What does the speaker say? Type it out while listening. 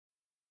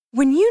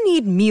When you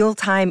need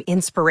mealtime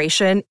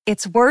inspiration,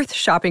 it's worth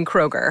shopping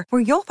Kroger,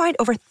 where you'll find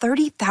over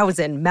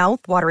 30,000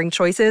 mouth-watering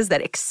choices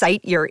that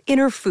excite your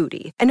inner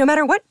foodie. And no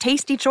matter what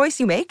tasty choice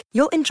you make,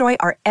 you'll enjoy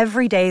our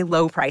everyday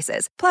low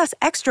prices, plus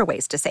extra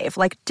ways to save,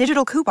 like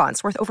digital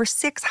coupons worth over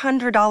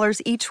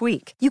 $600 each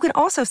week. You can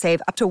also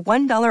save up to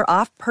 $1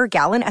 off per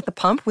gallon at the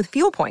pump with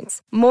fuel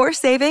points. More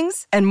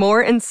savings and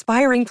more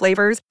inspiring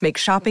flavors make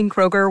shopping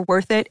Kroger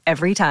worth it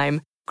every time.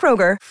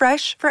 Kroger,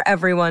 fresh for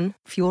everyone.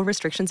 Fuel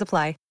restrictions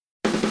apply.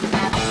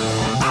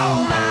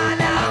 Oh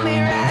man, I'm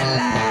here at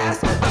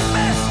last. The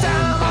best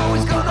time,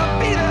 always gonna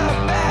be the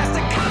best.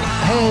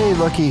 Hey,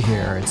 looky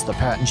here. It's the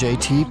Pat and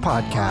JT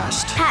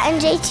podcast. Pat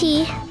and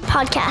JT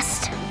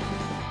podcast.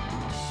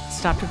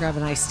 Stopped to grab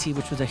an iced tea,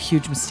 which was a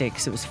huge mistake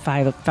because it was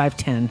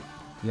 5:10.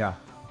 Yeah.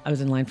 I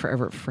was in line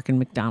forever at freaking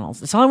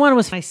McDonald's. That's all I wanted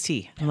was iced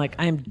tea. I'm like,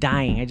 I'm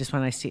dying. I just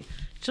want iced tea.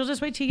 She'll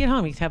just wait till you get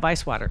home. You can have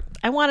ice water.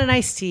 I want an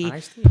iced tea,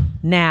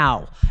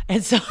 now.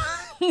 And so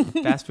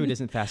Fast food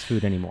isn't fast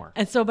food anymore.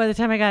 and so by the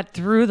time I got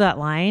through that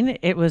line,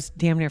 it was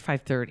damn near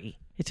 5:30.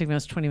 It took me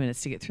almost 20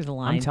 minutes to get through the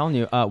line. I'm telling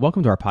you,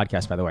 welcome to our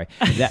podcast, by the way.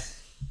 That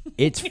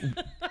it's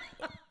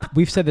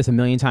we've said this a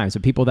million times.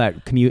 So people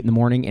that commute in the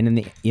morning and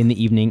in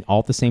the evening all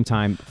at the same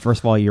time,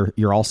 first of all,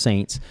 you're all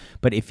saints.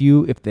 But if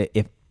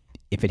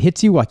it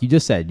hits you, like you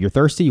just said, you're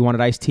thirsty, you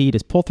wanted iced tea,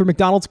 just pull through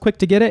McDonald's quick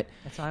to get it.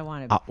 That's all I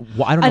wanted.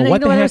 I don't know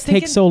what the heck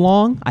takes so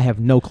long. I have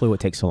no clue what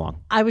takes so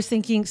long. I was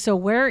thinking, so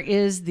where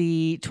is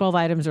the 12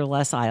 items or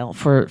less aisle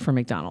for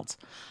McDonald's?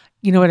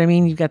 You know what I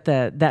mean? You've got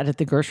that at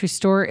the grocery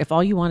store. If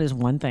all you want is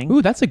one thing.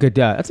 Ooh, that's a good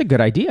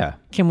idea.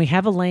 Can we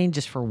have a lane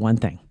just for one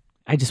thing?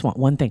 I just want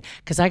one thing.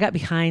 Because I got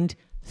behind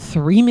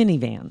 3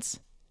 minivans.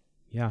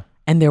 Yeah.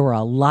 And there were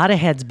a lot of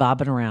heads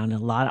bobbing around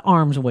and a lot of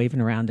arms waving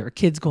around. There were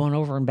kids going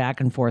over and back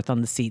and forth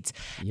on the seats.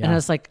 Yeah. And I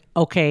was like,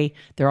 okay,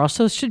 there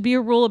also should be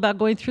a rule about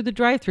going through the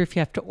drive-thru if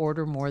you have to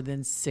order more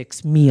than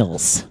 6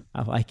 meals.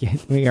 I like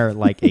it. We are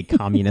like a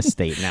communist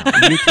state now.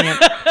 You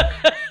can't.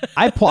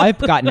 I've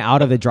gotten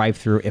out of the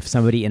drive-thru if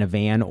somebody in a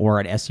van or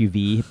an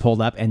SUV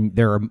pulled up and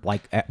there are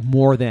like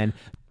more than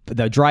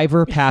the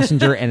driver,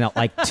 passenger, and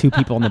like 2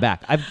 people in the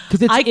back.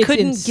 Because I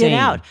couldn't insane. get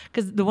out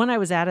because the one I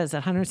was at is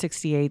at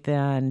 168th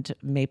and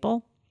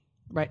Maple,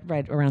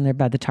 right around there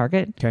by the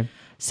Target. Okay.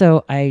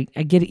 So I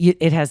get it.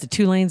 It has the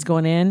 2 lanes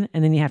going in,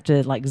 and then you have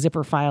to like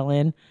zipper file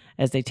in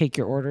as they take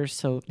your orders,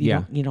 so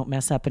you don't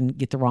mess up and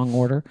get the wrong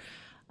order.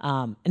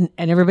 And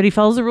everybody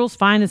follows the rules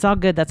fine. It's all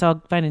good. That's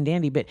all fine and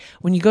dandy. But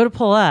when you go to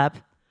pull up,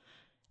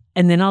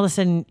 and then all of a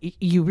sudden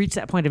you reach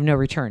that point of no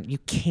return, you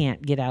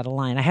can't get out of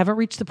line. I haven't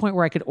reached the point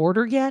where I could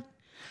order yet,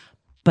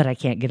 but I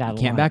can't get out of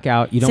line. Can't back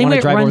out. You don't want to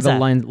drive over the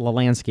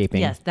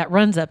landscaping. Yes, that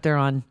runs up there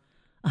on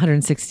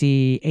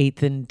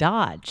 168th and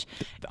Dodge.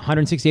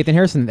 168th and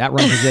Harrison, that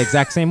runs the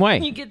exact same way.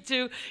 You get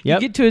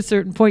to a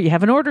certain point, you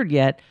haven't ordered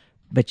yet,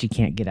 but you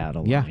can't get out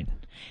of line. Yeah.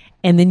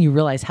 And then you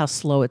realize how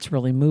slow it's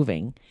really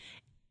moving.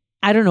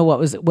 I don't know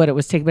what it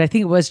was taking, but I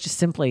think it was just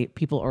simply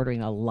people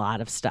ordering a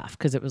lot of stuff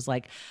because it was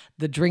like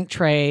the drink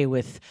tray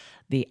with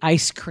the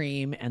ice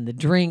cream and the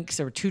drinks.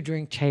 There were 2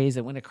 drink trays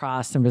that went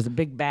across. There was a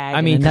big bag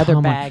and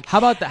another bag. How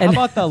about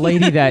the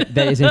lady that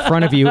is in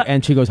front of you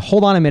and she goes,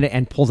 hold on a minute,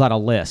 and pulls out a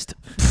list.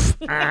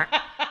 I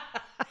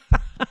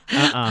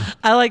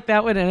like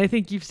that one. And I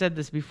think you've said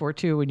this before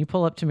too. When you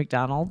pull up to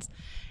McDonald's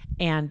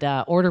and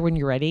order when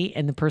you're ready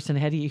and the person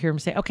ahead of you hear them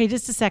say, okay,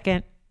 just a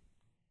second.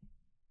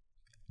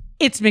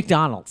 It's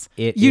McDonald's.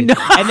 And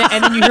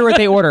then you hear what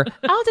they order.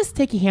 I'll just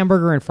take a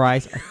hamburger and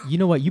fries. You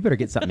know what? You better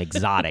get something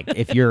exotic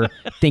if you're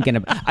thinking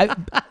of.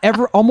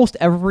 Almost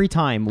every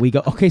time we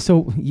go. Okay,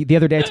 so the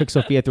other day I took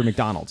Sophia through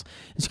McDonald's,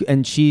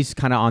 and she's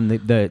kind of on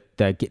the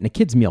getting a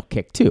kids meal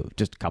kick too.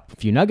 Just a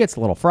few nuggets, a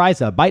little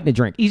fries, a bite, and a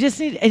drink. You just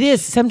need. It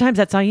is sometimes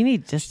that's all you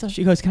need.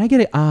 She goes, "Can I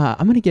get it?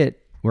 I'm gonna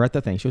get." We're at the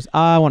thing. She goes,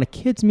 "I want a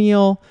kids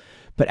meal."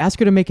 But ask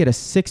her to make it a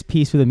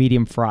 6-piece with a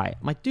medium fry.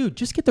 I'm like, dude,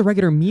 just get the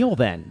regular meal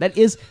then. That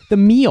is the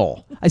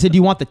meal. I said, do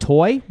you want the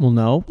toy? Well,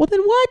 no. Well, then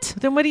what?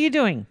 Then what are you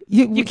doing?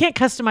 You can't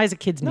customize a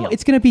kid's meal.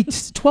 It's going to be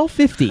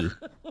 $12.50.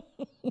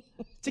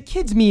 It's a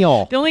kid's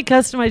meal. The only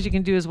customize you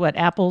can do is what?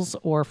 Apples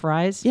or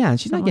fries? Yeah, and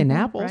she's not getting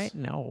apples. Right?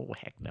 No,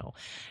 heck no.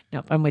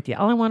 Nope, I'm with you.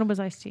 All I wanted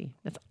was iced tea.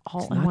 That's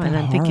all I wanted.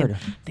 I'm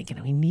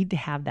thinking we need to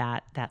have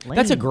that lane.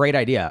 That's a great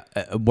idea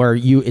where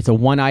it's a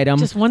one item.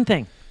 Just one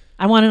thing.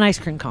 I want an ice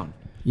cream cone.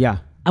 Yeah.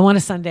 I want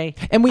a sundae.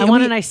 I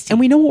want an iced tea. And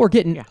we know what we're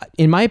getting. Yeah.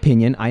 In my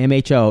opinion,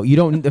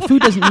 IMHO. The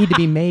food doesn't need to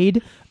be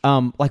made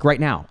like right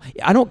now.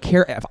 I don't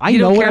care if I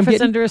know what I'm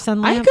getting. Under a sun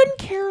lamp? I couldn't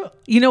care.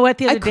 You know what?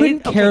 The other day, I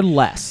couldn't care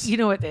less. You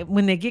know what?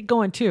 When they get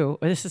going too,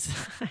 I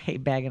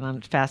hate bagging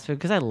on fast food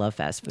because I love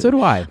fast food. So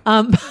do I.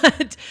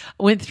 But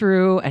went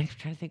through. I'm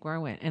trying to think where I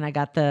went, and I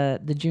got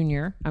the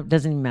junior. It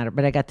doesn't even matter,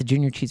 but I got the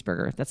junior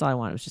cheeseburger. That's all I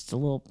wanted. It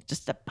was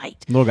just a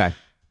bite. Little guy.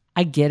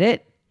 I get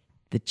it.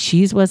 The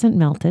cheese wasn't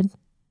melted,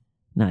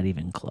 not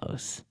even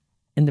close.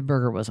 And the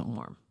burger wasn't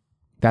warm.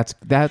 That's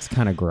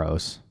kind of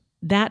gross.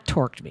 That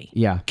torqued me.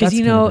 Yeah.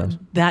 Because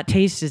that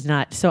taste is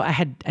not. So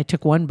I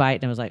took one bite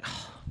and I was like,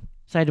 oh.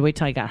 So I had to wait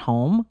till I got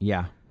home.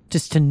 Yeah.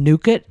 Just to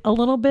nuke it a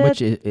little bit.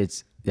 Which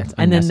it's That's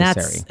and then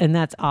unnecessary.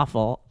 that's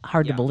awful.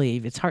 Hard to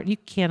believe. It's hard. You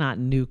cannot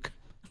nuke.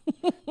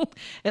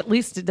 At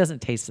least it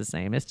doesn't taste the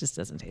same. It just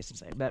doesn't taste the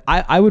same. But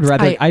I would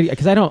rather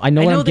because I know I what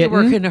know I'm they getting.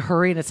 work in a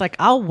hurry, and it's like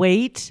I'll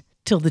wait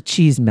till the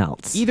cheese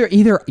melts. Either if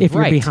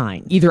you're right.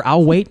 behind. Either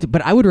I'll wait,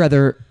 but I would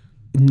rather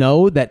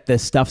know that the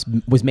stuff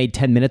was made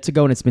 10 minutes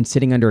ago and it's been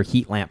sitting under a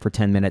heat lamp for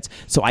 10 minutes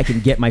so I can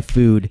get my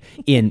food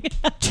in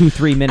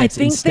 2-3 minutes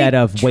think instead they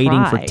of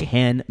waiting for try.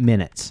 10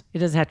 minutes. It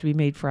doesn't have to be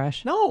made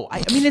fresh. No,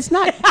 I mean, it's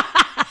not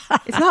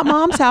it's not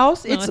Mom's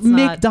house. No, it's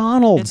not.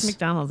 McDonald's. It's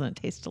McDonald's and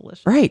it tastes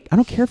delicious. Right. I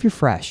don't care if you're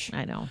fresh.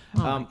 I know. Oh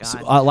my God. So,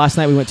 last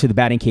night we went to the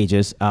batting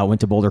cages, went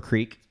to Boulder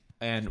Creek,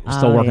 and we're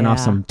still working off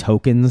yeah. some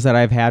tokens that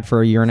I've had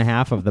for a year and a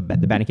half of the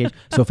batting cage.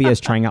 Sophia's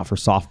trying out for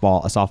fall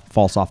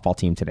softball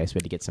team today, so we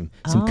had to get some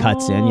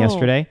cuts in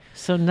yesterday.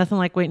 So nothing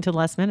like waiting until the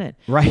last minute.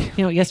 Right.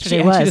 You know, yesterday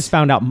She was. actually just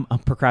found out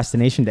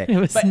procrastination day. It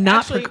was But not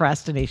actually,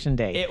 procrastination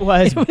day. It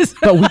was,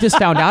 but we just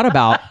found out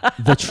about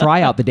the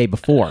tryout the day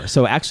before.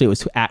 So actually, it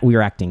was we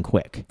were acting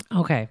quick.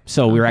 Okay.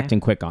 So we were acting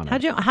quick on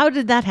it. How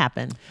did that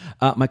happen?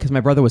 Because my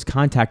brother was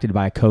contacted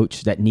by a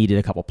coach that needed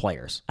a couple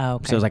players. Oh,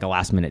 okay. So it was like a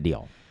last minute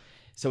deal.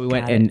 So we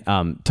went Got it.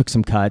 and took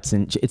some cuts,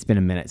 and it's been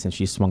a minute since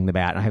she swung the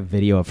bat. And I have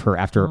video of her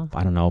after,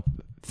 I don't know,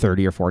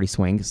 30 or 40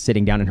 swings,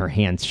 sitting down and her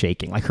hands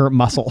shaking, like her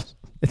muscles.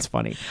 It's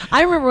funny.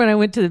 I remember when I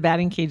went to the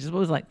batting cages, what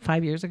was it, like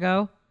 5 years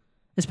ago?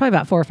 It's probably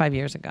about 4 or 5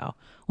 years ago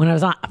when I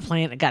was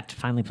playing. I got to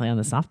finally play on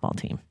the softball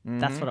team.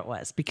 That's what it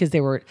was, because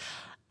they were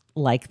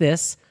like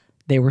this.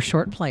 They were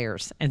short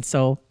players. And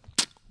so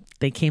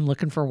they came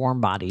looking for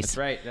warm bodies. That's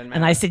right. Doesn't And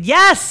matter. I said,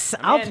 yes,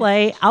 I'll in.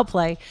 play. I'll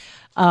play.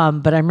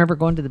 But I remember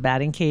going to the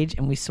batting cage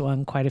and we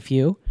swung quite a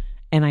few.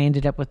 And I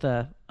ended up with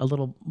a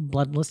little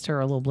blood blister,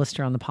 a little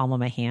blister on the palm of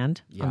my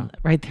hand.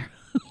 Right there.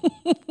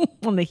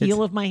 On the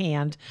heel of my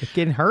hand. It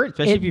can hurt,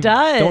 especially It if you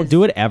does. don't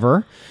do it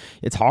ever.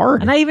 It's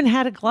hard. And I even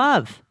had a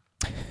glove.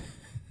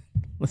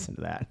 Listen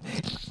to that.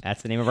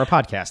 That's the name of our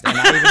podcast. And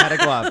I even had a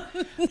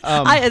glove.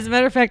 As a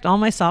matter of fact, all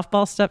my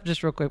softball stuff,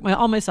 just real quick,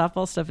 all my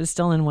softball stuff is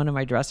still in one of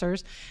my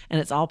dressers, and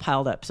it's all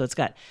piled up. So it's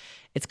got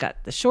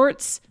the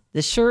shorts,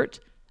 the shirt,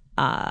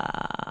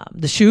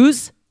 the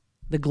shoes,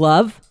 the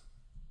glove,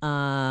 3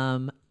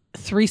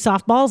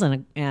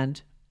 softballs,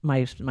 and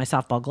my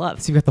softball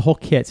gloves. So you got the whole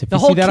kit. So if The you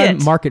see whole that kit.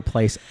 on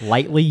Marketplace,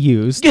 lightly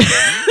used,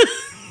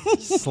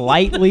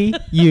 slightly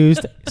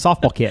used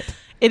softball kit.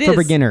 It for is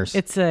beginners.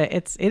 It's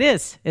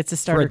a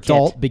starter for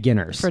adult kit.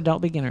 beginners. For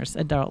adult beginners.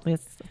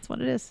 That's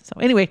what it is. So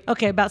anyway,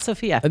 okay, about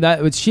Sophia.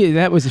 She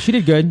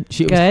did good.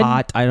 She was Good.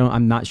 hot.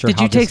 I'm not sure. Did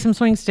how you take this- some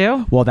swings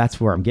too? Well, that's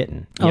where I'm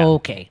getting. Yeah. Oh,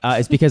 okay.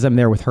 It's because I'm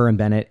there with her and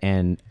Bennett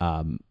and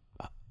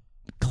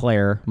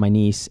Claire, my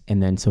niece,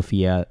 and then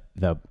Sophia,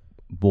 the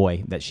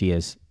boy that she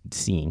is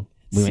seeing.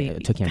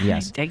 Took him.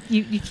 Yes.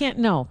 You can't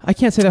know. I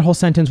can't say that whole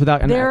sentence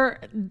without. They're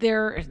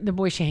the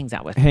boy she hangs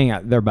out with. hang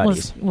out. They're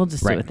buddies. We'll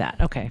just Right. do with that.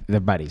 Okay.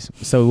 They're buddies.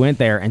 So we went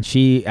there, and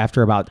she,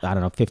 after about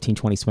 15,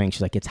 20 swings,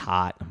 she's like, "It's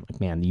hot." I'm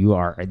like, "Man,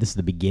 this is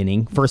the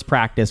beginning, first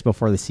practice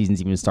before the season's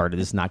even started.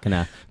 This is not going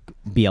to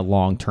be a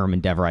long-term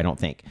endeavor, I don't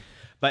think."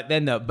 But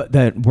then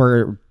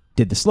we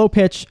did the slow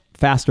pitch,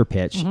 faster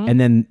pitch, and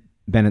then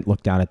Bennett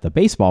looked down at the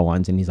baseball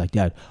ones, and he's like,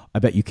 "Dad, I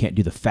bet you can't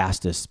do the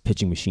fastest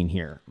pitching machine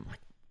here." I'm like,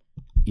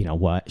 "You know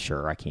what?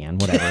 Sure, I can.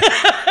 Whatever."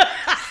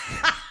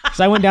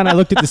 So I went down, I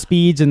looked at the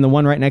speeds, and the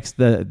one right next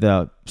to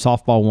the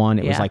softball one,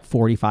 it was Yeah. like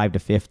 45 to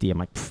 50. I'm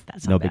like,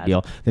 That's no not big bad.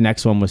 deal. The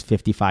next one was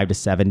 55 to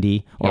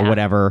 70 or Yeah.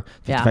 whatever,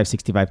 55, Yeah.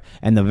 65.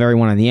 And the very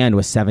one on the end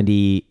was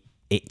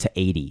 78 to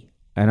 80.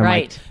 And I'm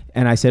Right. like,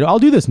 and I said, "I'll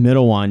do this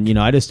middle one.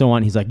 I just don't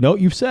want." He's like, "No,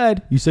 you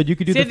said you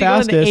could do See, the if you go in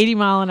fastest." the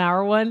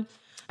 80-mile-an-hour one.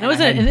 No,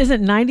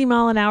 isn't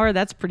 90-mile-an-hour?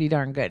 That's pretty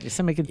darn good. If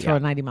somebody could throw a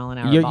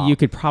 90-mile-an-hour ball. You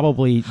could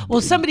probably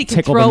somebody could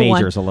tickle throw the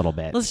majors one. a little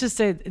bit. Let's just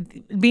say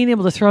being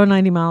able to throw a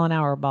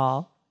 90-mile-an-hour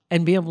ball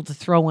and be able to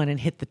throw one and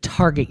hit the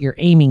target you're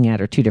aiming at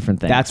are two different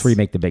things. That's where you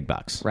make the big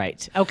bucks.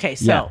 Right. Okay.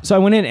 So Yeah. So I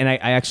went in and I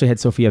actually had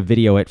Sophia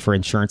video it for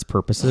insurance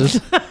purposes.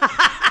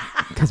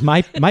 Because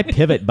my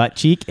pivot butt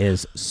cheek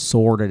is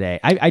sore today.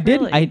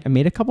 Really? I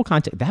made a couple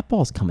contact. That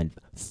ball's coming.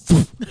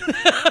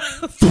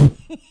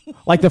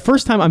 Like the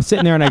first time I'm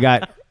sitting there and I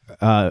got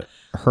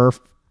her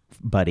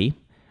buddy,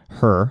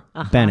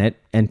 Bennett,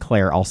 and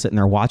Claire all sitting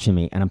there watching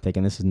me, and I'm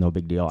thinking this is no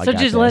big deal. did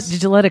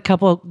you let a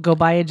couple go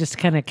by and just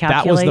kind of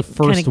calculate? That was the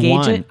first kinda gauge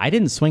one. It? I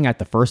didn't swing at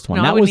the first one.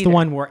 No, I that was wouldn't the either.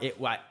 one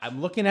where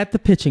I'm looking at the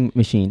pitching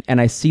machine and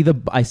I see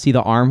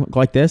the arm go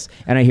like this,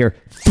 and I hear,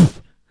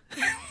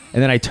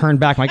 and then I turn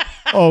back. I'm like,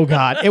 oh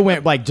God! It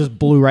went just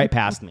blew right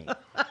past me.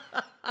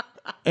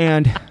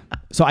 And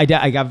so I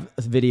got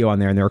a video on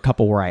there, and there were a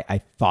couple where I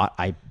thought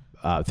I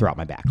threw out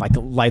my back,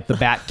 like the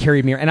bat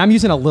carried me, and I'm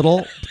using a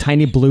little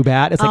tiny blue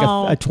bat. It's like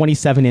a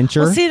 27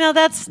 incher. Well, see, now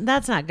that's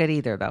not good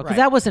either, though, because Right.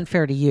 that wasn't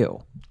fair to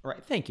you. Right.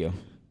 Thank you.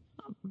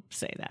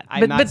 Say that.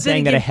 I'm not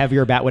saying that a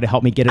heavier bat would have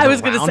helped me get it I was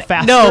around going to say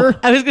faster. no.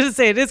 I was going to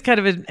say it is kind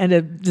of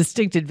a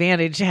distinct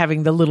advantage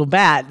having the little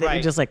bat that you're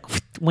Right. just like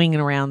winging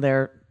around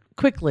there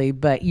quickly,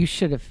 but you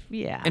should have.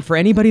 Yeah. And for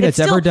anybody that's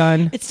ever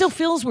done, it still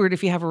feels weird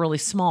if you have a really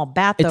small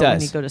bat though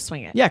when you go to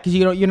swing it. Yeah, because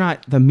you're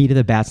not, the meat of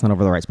the bat's not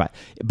over the right spot.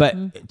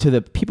 But to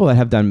the people that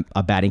have done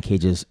batting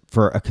cages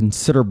for a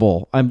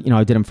considerable, I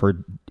did them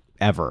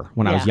forever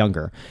when I was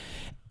younger.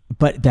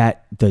 But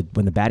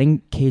when the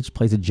batting cage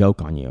plays a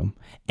joke on you,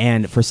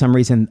 and for some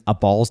reason a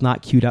ball's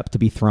not queued up to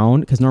be thrown,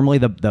 because normally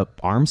the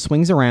arm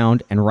swings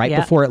around and right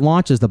before it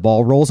launches, the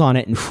ball rolls on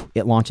it and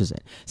it launches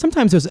it.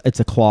 Sometimes it's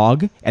a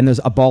clog and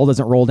there's a ball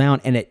doesn't roll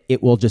down and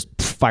it will just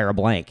fire a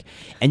blank,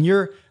 and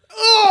you're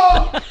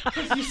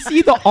because you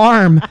see the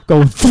arm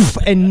go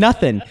and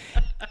nothing.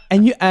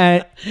 And you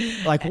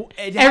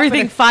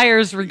everything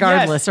fires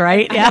regardless,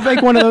 right? Yeah,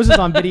 like one of those is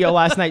on video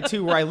last night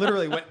too, where I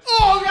literally went,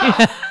 "Oh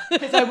God!"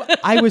 Because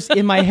I was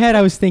in my head,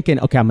 I was thinking,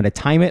 "Okay, I'm going to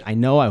time it. I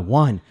know I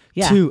won,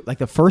 2, like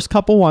the first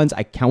couple ones,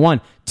 I count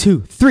 1,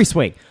 2, 3,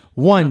 swing,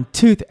 1,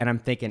 2, and I'm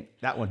thinking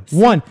that one,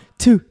 1,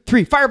 2,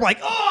 3, fire blank.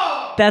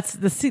 Oh, that's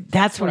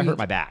where I hurt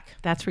my back.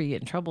 That's where you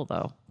get in trouble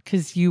though,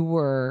 because you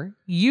were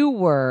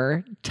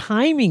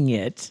timing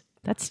it.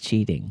 That's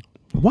cheating.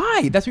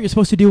 Why? That's what you're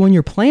supposed to do when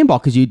you're playing ball,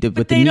 because you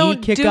with the knee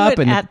kick up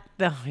and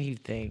you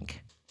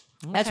think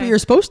that's what you're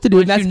supposed to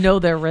do. Don't you know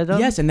their rhythm?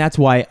 Yes, and that's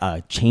why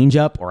a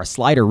changeup or a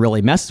slider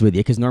really messes with you,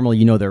 because normally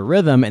you know their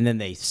rhythm, and then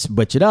they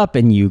switch it up,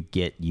 and you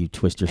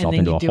twist yourself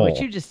into a hole. And then you do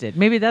what you just did.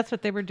 Maybe that's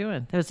what they were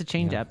doing. That was a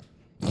changeup.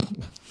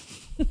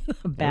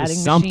 A batting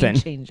something.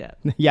 machine changeup.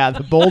 Yeah,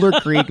 the Boulder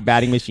Creek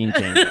batting machine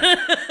changeup.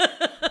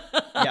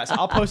 Yeah, so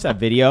I'll post that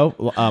video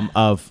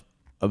of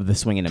the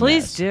swing and a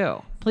Please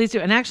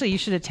do. And actually, you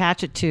should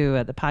attach it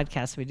to the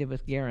podcast we did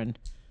with Garen,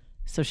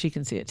 so she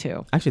can see it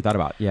too. I actually thought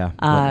about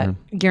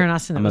Garen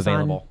Austin. I'm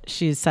available.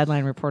 She's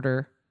sideline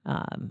reporter. You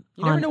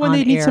never know when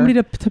they need somebody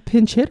to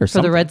pinch hit or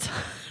something.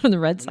 From the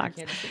Red Sox,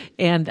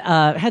 and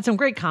had some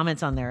great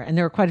comments on there. And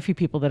there were quite a few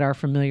people that are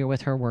familiar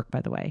with her work,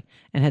 by the way,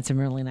 and had some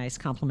really nice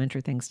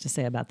complimentary things to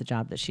say about the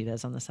job that she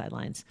does on the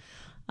sidelines.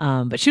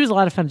 But she was a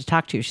lot of fun to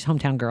talk to. She's a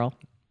hometown girl.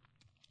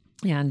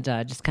 And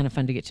just kind of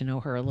fun to get to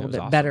know her a little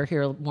bit better,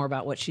 hear more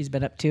about what she's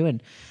been up to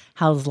and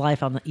how's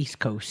life on the East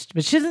Coast.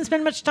 But she doesn't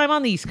spend much time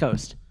on the East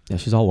Coast. Yeah,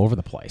 she's all over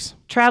the place.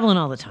 Traveling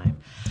all the time.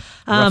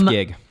 Rough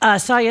gig.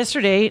 Saw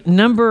yesterday,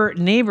 Number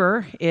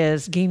Neighbor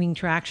is gaining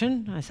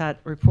traction. I saw it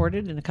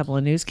reported in a couple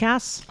of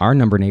newscasts. Our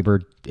number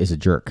neighbor is a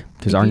jerk,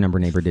 because our number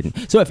neighbor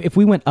didn't. So if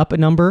we went up a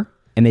number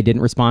and they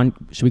didn't respond,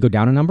 should we go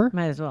down a number?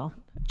 Might as well.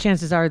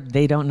 Chances are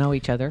they don't know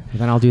each other.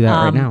 Then I'll do that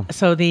right now.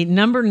 So the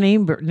number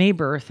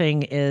neighbor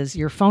thing is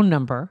your phone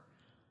number,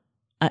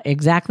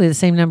 exactly the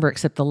same number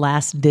except the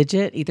last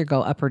digit either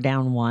go up or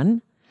down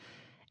 1,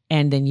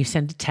 and then you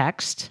send a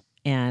text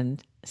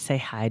and say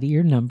hi to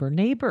your number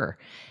neighbor.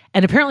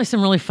 And apparently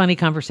some really funny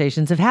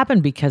conversations have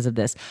happened because of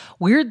this.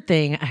 Weird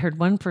thing, I heard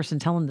one person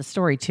telling the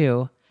story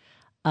too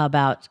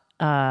about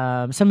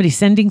somebody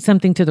sending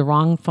something to the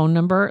wrong phone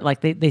number.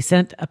 Like they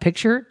sent a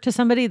picture to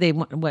somebody. They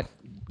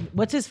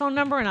what's his phone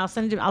number? And I'll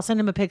send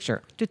him a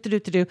picture.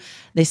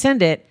 They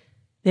send it.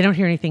 They don't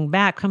hear anything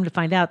back. Come to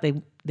find out,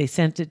 they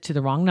sent it to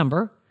the wrong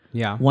number.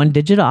 Yeah. 1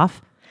 digit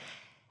off.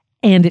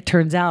 And it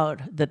turns out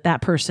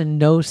that person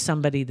knows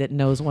somebody that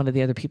knows one of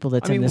the other people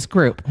that's in this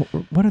group.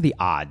 What are the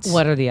odds?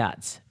 What are the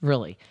odds,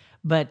 really?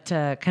 But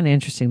kind of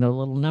interesting, though. The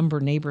little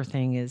number neighbor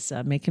thing is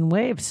making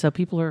waves. So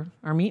people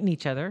are meeting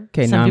each other.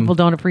 Okay, some people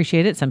don't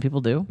appreciate it. Some people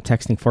do.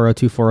 Texting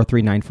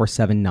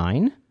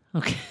 402-403-9479.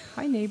 Okay.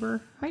 Hi,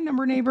 neighbor. Hi,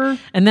 number neighbor.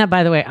 And that,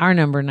 by the way, our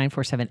number,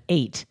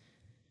 9478,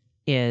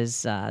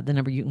 is the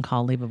number you can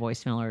call, leave a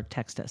voicemail, or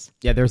text us.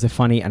 Yeah, there's a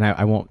funny, and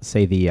I won't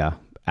say the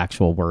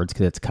actual words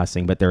because it's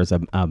cussing, but there's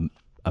a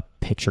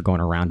picture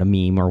going around, a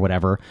meme or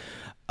whatever,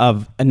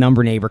 of a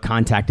number neighbor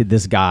contacted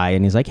this guy,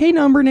 and he's like, "Hey,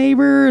 number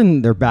neighbor,"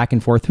 and they're back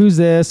and forth. Who's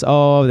this?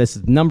 Oh, this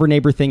is number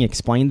neighbor thing.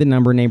 Explain the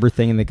number neighbor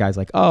thing, and the guy's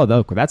like, "Oh,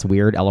 that's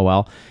weird."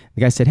 LOL.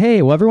 The guy said,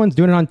 "Hey, well, everyone's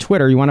doing it on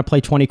Twitter. You want to play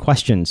 20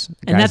 questions?"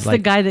 And that's like,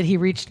 the guy that he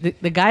reached,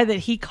 the guy that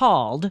he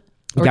called.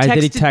 Or guy texted,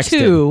 that he texted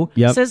to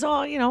yep. says,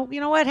 "Oh, you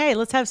know what? Hey,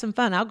 let's have some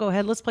fun. I'll go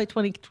ahead. Let's play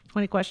 20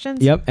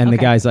 questions." Yep. And the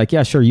guy's like,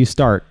 "Yeah, sure, you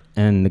start."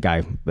 And the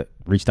guy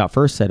reached out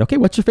first, said, "Okay,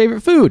 what's your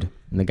favorite food?"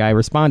 And the guy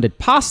responded,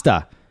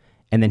 "Pasta."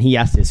 And then he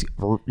asked his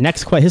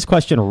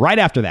question right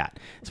after that.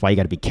 That's why you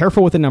got to be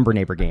careful with the number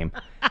neighbor game.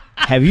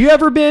 Have you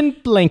ever been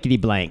blankety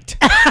blanked?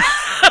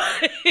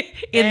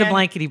 In the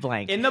blankety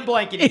blank. In the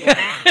blankety blank.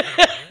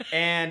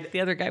 And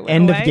the other guy went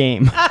end away. of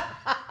game.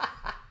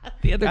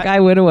 The other guy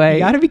went away. You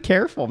got to be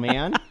careful,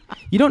 man.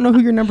 You don't know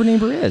who your number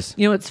neighbor is.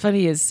 You know what's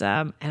funny is,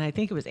 and I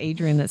think it was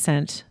Adrian that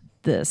sent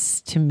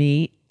this to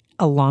me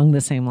along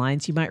the same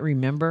lines. You might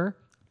remember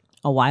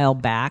a while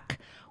back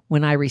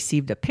when I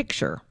received a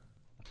picture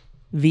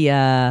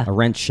via a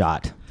wrench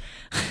shot.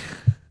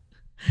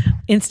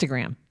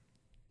 Instagram.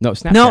 No,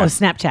 Snapchat. No, it was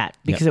Snapchat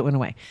because it went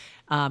away.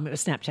 It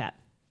was Snapchat.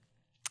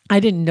 I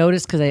didn't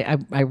notice because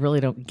I really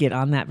don't get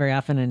on that very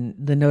often, and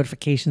the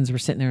notifications were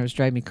sitting there. It was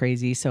driving me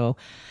crazy. So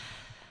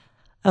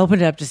I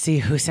opened it up to see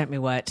who sent me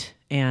what,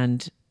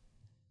 and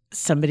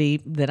somebody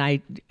that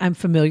I'm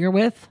familiar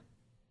with.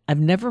 I've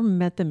never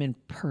met them in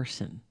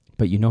person.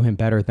 But you know him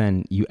better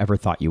than you ever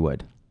thought you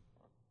would.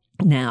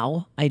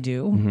 Now I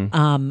do.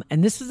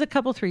 And this was a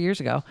couple, 3 years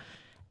ago,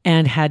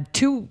 and had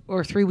 2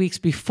 or 3 weeks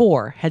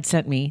before had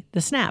sent me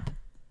the snap.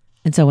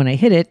 And so when I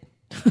hit it,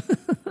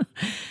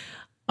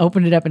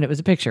 opened it up and it was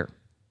a picture.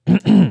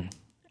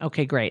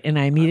 Okay, great. And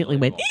I immediately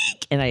went,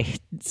 eek, and I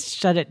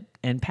shut it.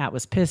 And Pat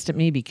was pissed at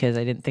me because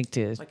I didn't think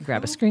to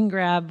grab a screen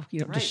grab.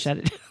 You don't just shut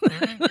it.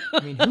 I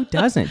mean, who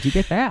doesn't? You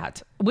get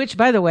that. Which,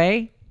 by the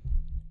way,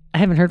 I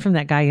haven't heard from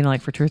that guy,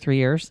 like for 2 or 3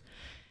 years.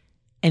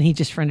 And he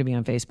just friended me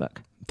on Facebook.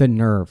 The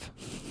nerve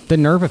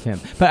of him.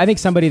 But I think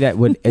somebody that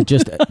would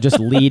just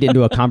lead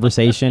into a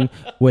conversation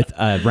with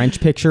a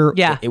wrench picture.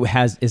 Yeah.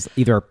 is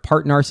either a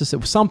part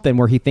narcissist, something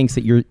where he thinks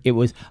that it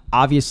was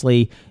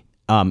obviously,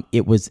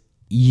 it was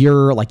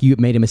you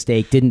made a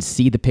mistake, didn't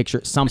see the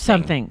picture,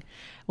 something.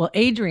 Well,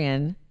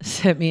 Adrian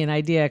sent me an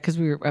idea because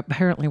we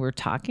were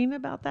talking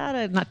about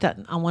that, not that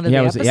on one of the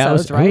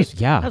episodes, right?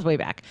 That was way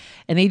back.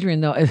 And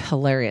Adrian, though, is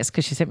hilarious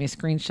because she sent me a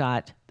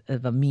screenshot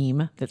of a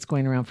meme that's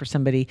going around for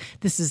somebody.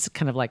 This is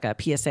kind of like a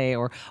PSA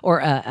or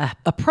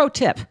a pro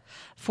tip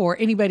for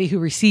anybody who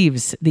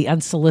receives the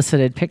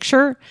unsolicited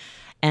picture,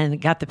 and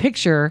got the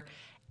picture,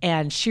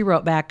 and she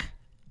wrote back,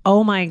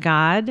 "Oh my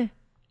God,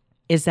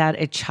 is that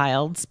a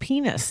child's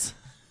penis?"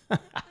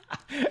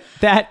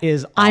 That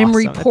is awesome. I'm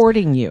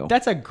reporting you.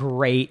 That's a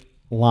great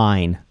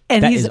line.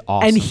 And that he's is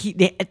awesome. And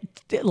he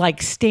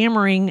like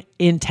stammering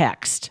in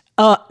text.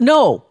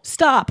 No,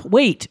 stop,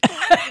 wait.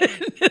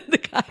 The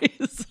guy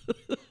is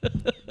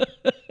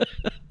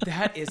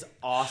That is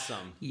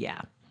awesome.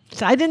 Yeah.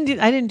 So I didn't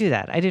do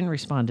that. I didn't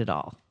respond at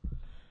all.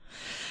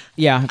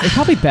 Yeah, it's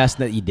probably best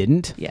that you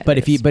didn't. Yeah, but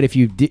if you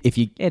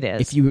It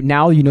is. if you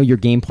now you know your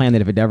game plan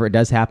that if it ever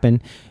does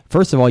happen,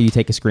 first of all you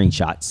take a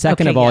screenshot.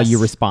 Second Okay, of all yes. you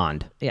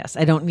respond. Yes,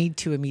 I don't need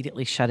to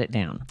immediately shut it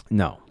down.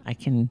 No. I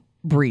can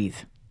breathe.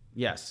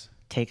 Yes.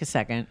 Take a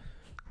second.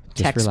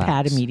 Just Text relax.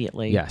 Pat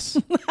immediately. Yes.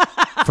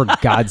 For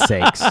God's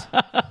sakes.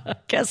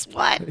 Guess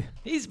what?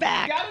 He's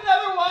back. Got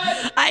another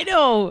one. I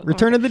know.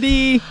 Return of the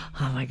D.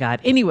 Oh my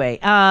God. Anyway,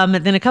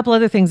 then a couple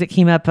other things that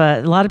came up.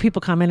 A lot of people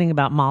commenting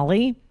about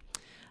Molly.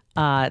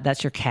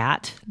 That's your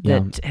cat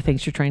that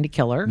thinks you're trying to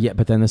kill her. Yeah,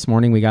 but then this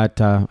morning I got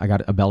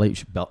a belly.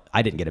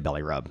 I didn't get a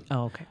belly rub.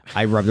 Oh, okay.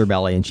 I rubbed her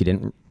belly and she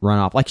didn't run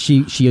off. Like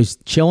she was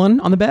chilling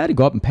on the bed.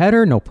 Go up and pet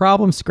her, no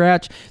problem.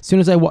 Scratch. As soon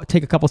as I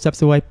take a couple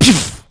steps away,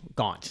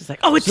 gone. She's like,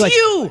 "Oh, it's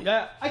you!"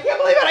 Yeah, I can't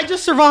believe it. I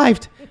just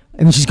survived,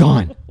 and then she's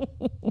gone.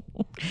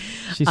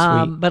 She's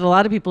sweet. But a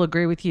lot of people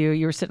agree with you.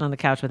 You were sitting on the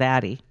couch with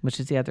Addie, which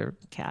is the other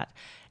cat.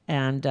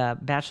 And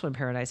Bachelor in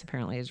Paradise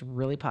apparently is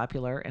really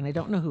popular. And I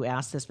don't know who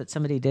asked this, but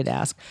somebody did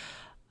ask.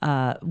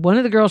 One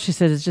of the girls, she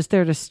said, is just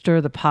there to stir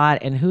the pot.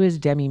 And who is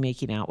Demi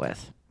making out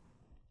with?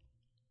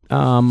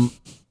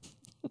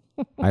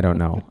 I don't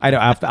know.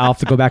 I'll have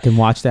to go back and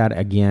watch that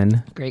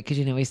again. Great, because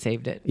you know he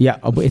saved it. Yeah,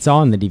 it's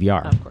all in the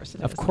DVR. Of course it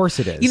is. Of course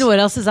it is. You know what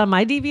else is on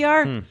my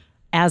DVR?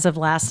 As of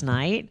last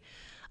night,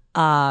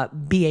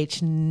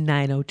 BH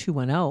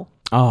 90210.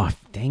 Oh,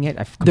 dang it.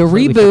 I The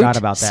completely forgot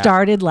about reboot that.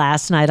 started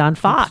last night on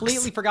Fox.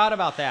 Completely forgot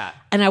about that.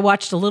 And I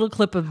watched a little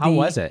clip of How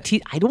was it?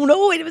 I don't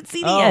know. I haven't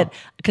seen Oh. it yet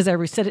because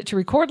I set it to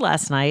record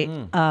last night.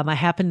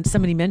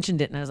 Somebody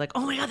mentioned it and I was like,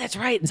 oh my God, that's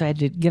right. And so I had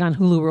to get on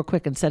Hulu real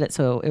quick and set it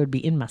so it would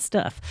be in my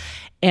stuff.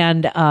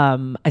 And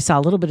I saw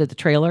a little bit of the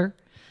trailer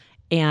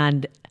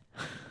and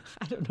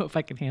I don't know if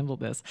I can handle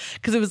this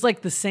because it was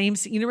like the same.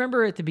 You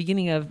remember at the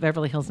beginning of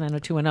Beverly Hills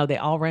 90210, they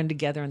all ran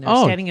together and they're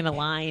standing in a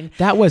line.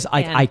 That was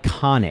And-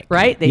 iconic.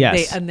 Right?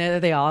 Yes. And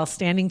they all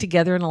standing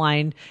together in a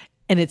line,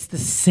 and it's the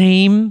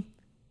same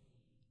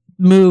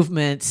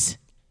movements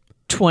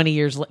 25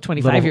 years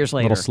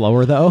later. A little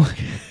slower, though. A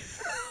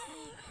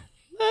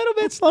little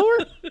bit slower.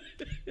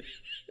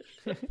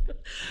 There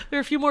are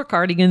a few more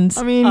cardigans.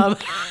 I mean,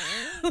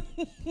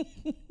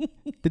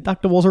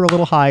 deductibles are a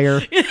little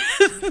higher,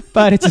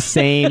 but it's the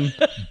same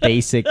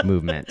basic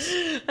movements.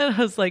 And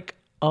I was like,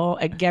 oh,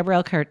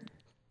 Gabrielle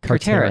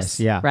Carteris,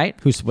 yeah. right?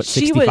 Who's, what,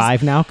 She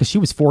 65 now? Because she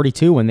was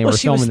 42 when they were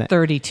she filming was that.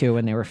 32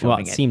 when they were filming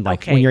Well, it seemed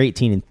like Okay. when you're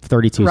 18 and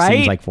 32 Right?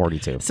 seems like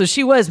 42. So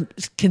she was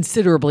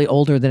considerably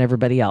older than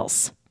everybody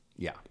else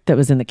Yeah. that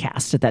was in the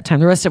cast at that time.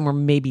 The rest of them were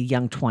maybe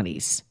young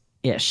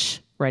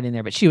 20s-ish. Right in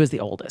there, but she was the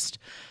oldest.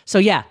 So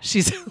yeah,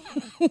 she's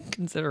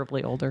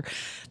considerably older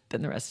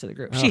than the rest of the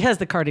group. She has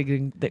the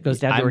cardigan that goes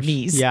down to her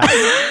knees. Yeah.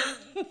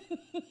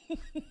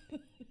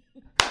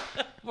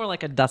 More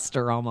like a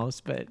duster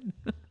almost, but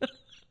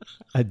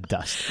A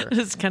duster.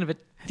 it's kind of a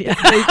yeah.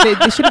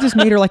 They should have just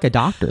made her like a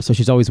doctor, so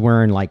she's always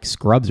wearing like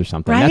scrubs or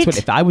something. That's what.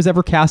 Right? If I was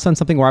ever cast on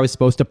something where I was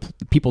supposed to,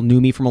 people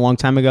knew me from a long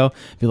time ago,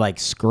 be like,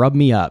 scrub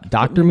me up,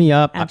 doctor me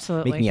up,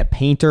 Absolutely. make me a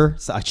painter,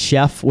 a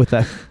chef with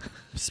a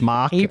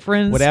smock,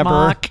 Apron, whatever,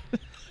 smock.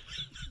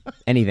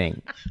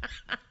 anything.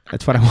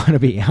 That's what I want to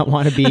be. I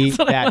want to be That's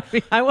what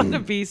that. I want to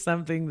be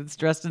something that's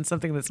dressed in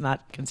something that's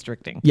not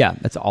constricting. Yeah,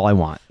 that's all I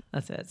want.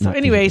 That's it. So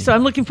anyway, so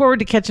I'm looking forward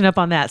to catching up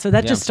on that. So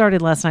that just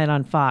started last night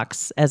on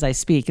Fox as I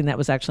speak, and that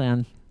was actually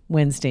on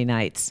Wednesday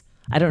nights.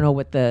 I don't know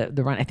what the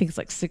run. I think it's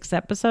like 6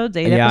 episodes,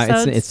 8 Yeah,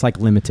 episodes. it's like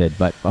limited,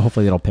 but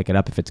hopefully it'll pick it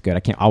up if it's good.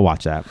 I'll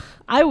watch that.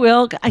 I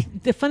will.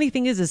 The funny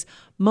thing is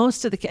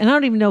most of and I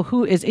don't even know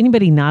who is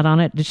anybody not on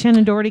it. Did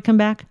Shannon Doherty come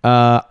back?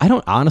 I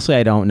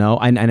don't know.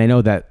 And I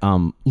know that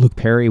Luke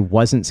Perry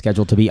wasn't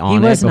scheduled to be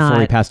on it before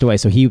he passed away.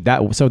 So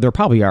there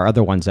probably are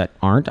other ones that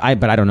aren't.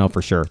 But I don't know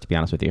for sure, to be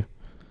honest with you.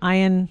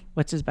 Ian,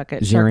 what's his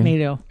bucket? Ziering.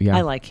 Sharknado. Yeah.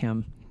 I like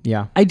him.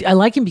 Yeah. I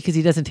like him because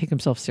he doesn't take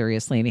himself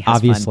seriously and he has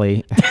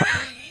Obviously.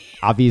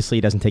 Obviously,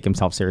 he doesn't take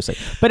himself seriously.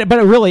 But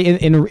really,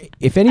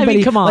 if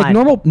anybody, come on. like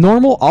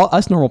normal,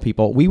 us normal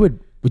people,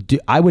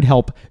 I would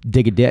help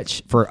dig a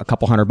ditch for a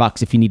couple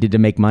 $100 if you needed to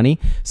make money.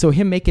 So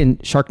him making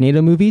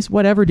Sharknado movies,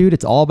 whatever, dude,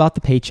 it's all about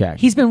the paycheck.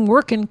 He's been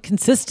working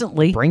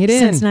consistently Bring it in.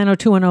 since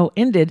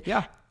 90210 ended.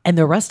 Yeah. And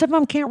the rest of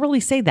them can't really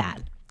say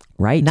that.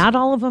 Right. Not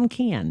all of them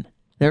can.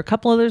 There are a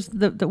couple others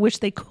that wish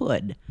they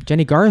could.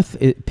 Jenny Garth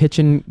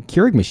pitching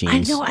Keurig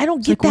machines. I know. I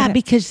don't get that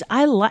because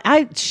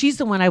she's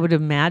the one I would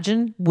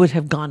imagine would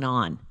have gone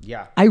on.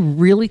 Yeah. I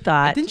really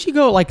thought. Didn't she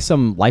go like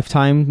some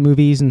Lifetime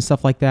movies and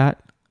stuff like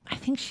that? I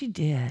think she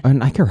did. And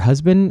like her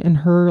husband and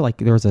her, like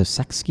there was a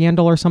sex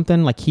scandal or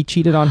something. Like he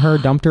cheated on her,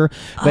 dumped her.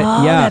 But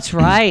yeah, that's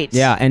right.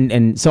 Yeah,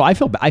 and so I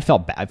felt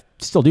bad. I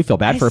still do feel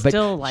bad for her.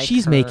 still But like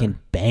she's her. making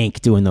bank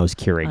doing those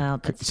Keurig. Well,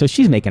 So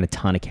she's making a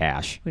ton of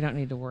cash. We don't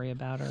need to worry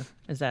about her.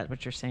 Is that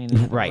what you're saying? in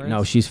other Right? No,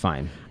 words? she's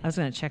fine. I was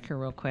going to check her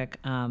real quick.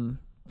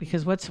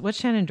 Because what's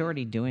Shannon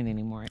Doherty doing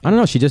anymore? I don't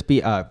know. She just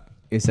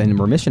is in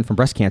remission from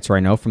breast cancer.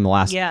 I know from the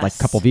last like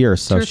couple of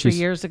years. So 2 or 3 she's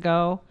years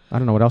ago. I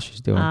don't know what else she's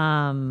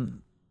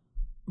doing.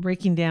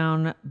 Breaking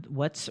down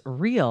what's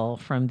real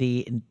from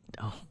the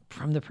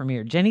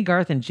premiere. Jenny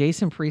Garth and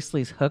Jason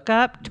Priestley's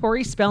hookup,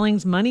 Tori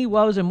Spelling's money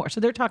woes and more. So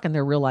they're talking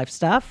their real life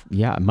stuff.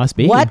 Yeah, it must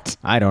be. What?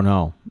 I don't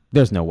know.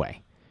 There's no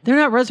way. They're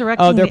not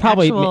resurrecting. Oh, they're the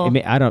probably. actual,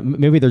 I don't.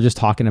 Maybe they're just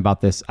talking about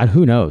this.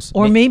 Who knows?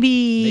 or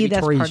maybe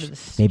that's Tori- part of the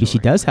story. Maybe she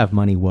does have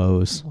money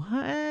woes.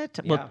 What?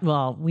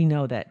 Well, we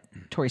know that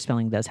Tori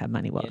Spelling does have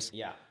money woes.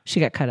 Yeah. She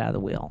got cut out of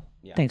the wheel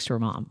thanks to her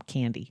mom,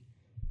 Candy.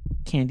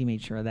 Candy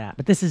made sure of that.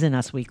 But this is in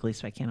Us Weekly,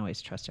 so I can't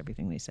always trust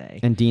everything they say.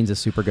 And Dean's a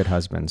super good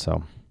husband,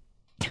 so.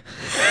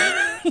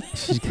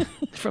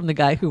 From the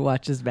guy who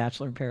watches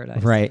Bachelor in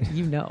Paradise. Right.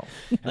 You know.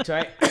 That's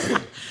right.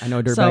 I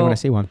know dirtbag when I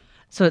see one.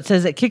 So it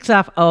says it kicks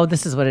off. Oh,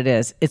 this is what it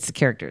is. It's the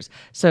characters.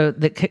 So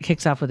that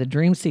kicks off with a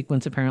dream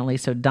sequence, apparently.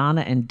 So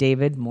Donna and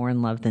David, more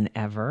in love than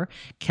ever.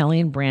 Kelly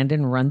and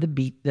Brandon run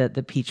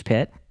the Peach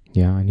Pit.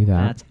 Yeah, I knew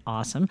that. That's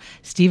awesome.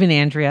 Steve and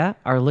Andrea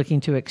are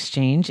looking to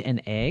exchange an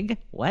egg.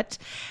 What?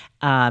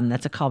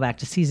 That's a callback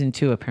to season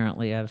 2,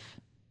 apparently, of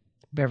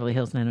Beverly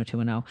Hills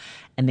 90210.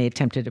 And they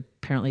attempted,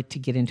 apparently, to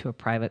get into a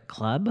private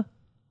club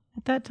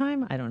at that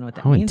time. I don't know what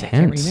that means. Intense. I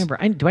can't remember.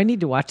 Do I need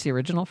to watch the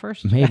original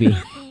first? Maybe.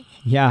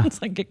 Yeah. It's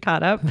like get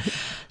caught up.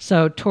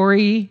 So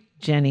Tori,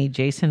 Jenny,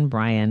 Jason,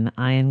 Brian,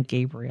 Ian,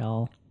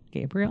 Gabrielle,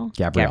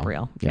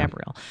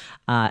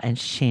 and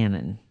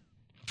Shannon.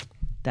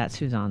 That's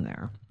who's on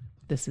there.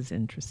 This is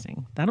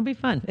interesting. That'll be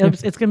fun.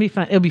 It's going to be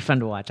fun. It'll be fun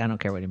to watch. I don't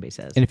care what anybody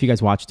says. And if you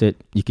guys watched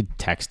it, you could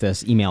text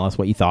us, email us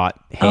what you thought.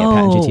 Hey at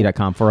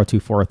patentjt.com,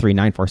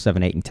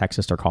 402-403-9478, and text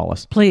us or call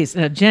us. Please.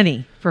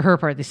 Jenny, for her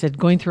part, they said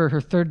going through her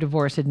 3rd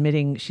divorce,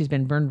 admitting she's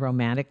been burned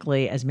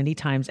romantically as many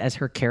times as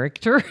her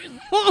character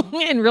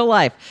in real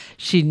life.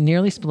 She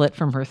nearly split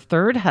from her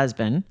 3rd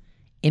husband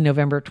in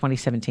November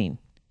 2017.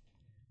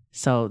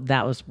 So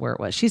that was where it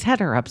was. She's had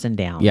her ups and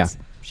downs. Yeah,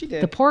 she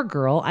did. The poor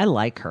girl, I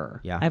like her.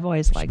 Yeah. I've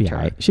always liked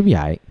her. She'll be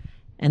all right.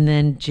 And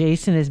then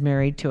Jason is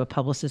married to a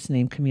publicist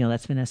named Camille.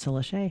 That's Vanessa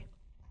Lachey.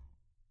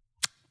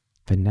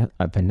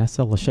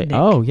 Vanessa Lachey. Nick.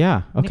 Oh,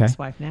 yeah. Okay. Nick's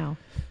wife now.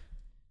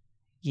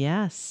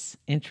 Yes.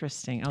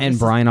 Interesting. And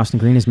Brian Austin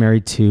Green is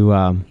married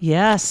to...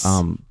 yes.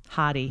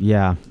 Hottie.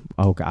 Yeah.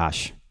 Oh,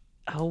 gosh.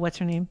 Oh, what's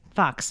her name?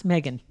 Fox.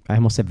 Megan. I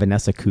almost said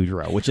Vanessa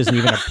Kudrow, which isn't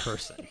even a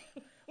person.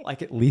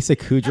 Like Lisa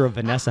Kudrow,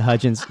 Vanessa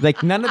Hudgens.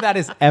 Like none of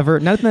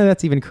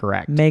that's even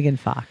correct. Megan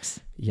Fox.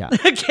 Yeah.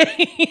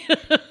 Okay.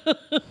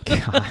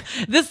 God.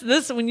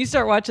 This when you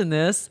start watching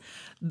this,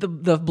 the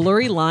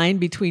blurry line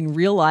between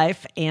real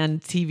life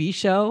and TV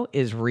show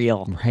is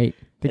real. Right.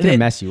 They're going to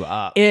mess you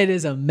up. It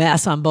is a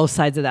mess on both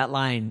sides of that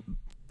line,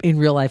 in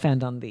real life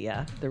and on the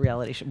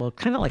reality show. Well,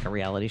 kind of like a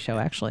reality show,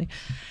 actually.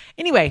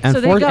 Anyway, so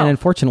there you go. And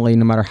unfortunately,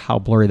 no matter how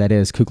blurry that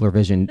is, Kugler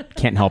Vision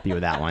can't help you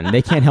with that one.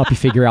 They can't help you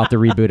figure out the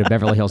reboot of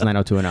Beverly Hills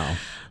 90210.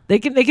 They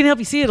can help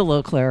you see it a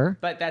little clearer.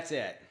 But that's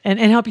it. And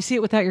help you see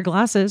it without your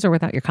glasses or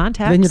without your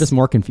contacts. Then you're just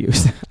more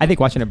confused. I think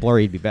watching it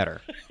blurry would be better,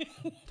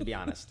 to be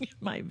honest.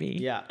 Might be.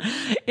 Yeah.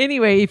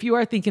 Anyway, if you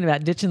are thinking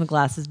about ditching the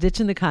glasses,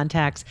 ditching the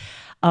contacts,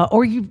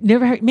 or you've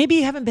maybe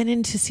you haven't been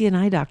in to see an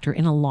eye doctor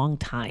in a long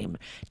time,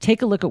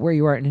 take a look at where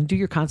you are and do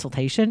your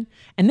consultation,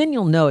 and then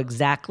you'll know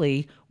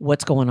exactly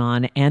what's going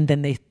on. And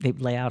then they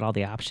lay out all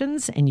the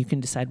options, and you can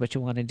decide what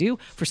you want to do.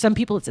 For some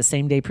people, it's a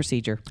same day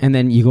procedure. And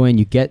then you go in,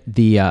 you get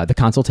the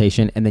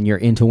consultation, and then you're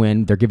in to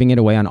win. They're giving it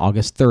away on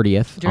August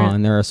 30th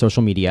on their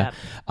social media.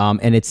 Yep.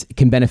 And it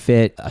can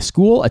benefit a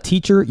school, a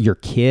teacher, your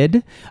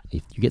kid.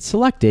 If you get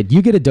selected,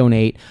 you get to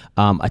donate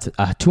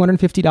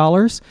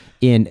 $250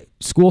 in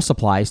school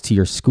supplies to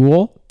your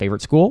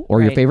favorite school,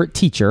 or your Right. favorite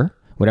teacher,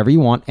 whatever you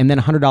want, and then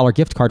a $100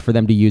 gift card for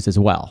them to use as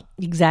well.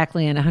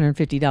 Exactly, and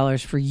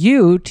 $150 for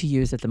you to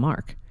use at the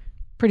Mark.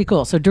 Pretty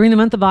cool. So during the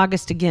month of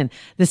August, again,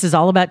 this is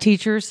all about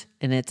teachers,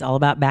 and it's all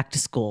about back to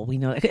school. We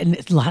know, and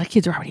a lot of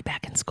kids are already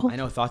back in school. I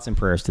know, thoughts and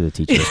prayers to the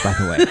teachers, by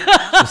the way.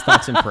 Just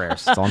thoughts and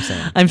prayers. That's all I'm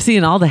saying. I'm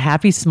seeing all the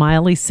happy,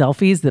 smiley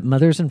selfies that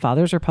mothers and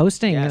fathers are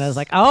posting, and I was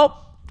like, oh,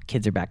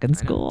 kids are back in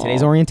school.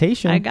 Today's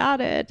orientation. I got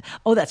it.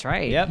 Oh, that's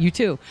right. Yep. You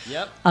too.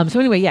 Yep. So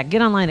anyway, yeah,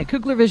 get online at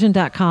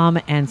kuglervision.com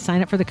and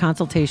sign up for the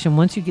consultation.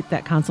 Once you get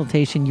that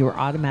consultation, you are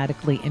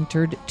automatically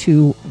entered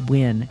to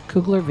win.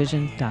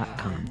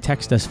 kuglervision.com.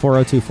 Text us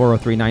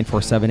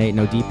 402-403-9478.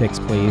 No D-pics,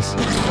 please.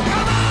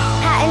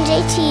 Pat and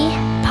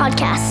JT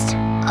Podcast,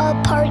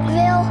 a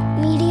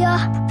Parkville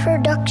Media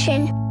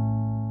Production.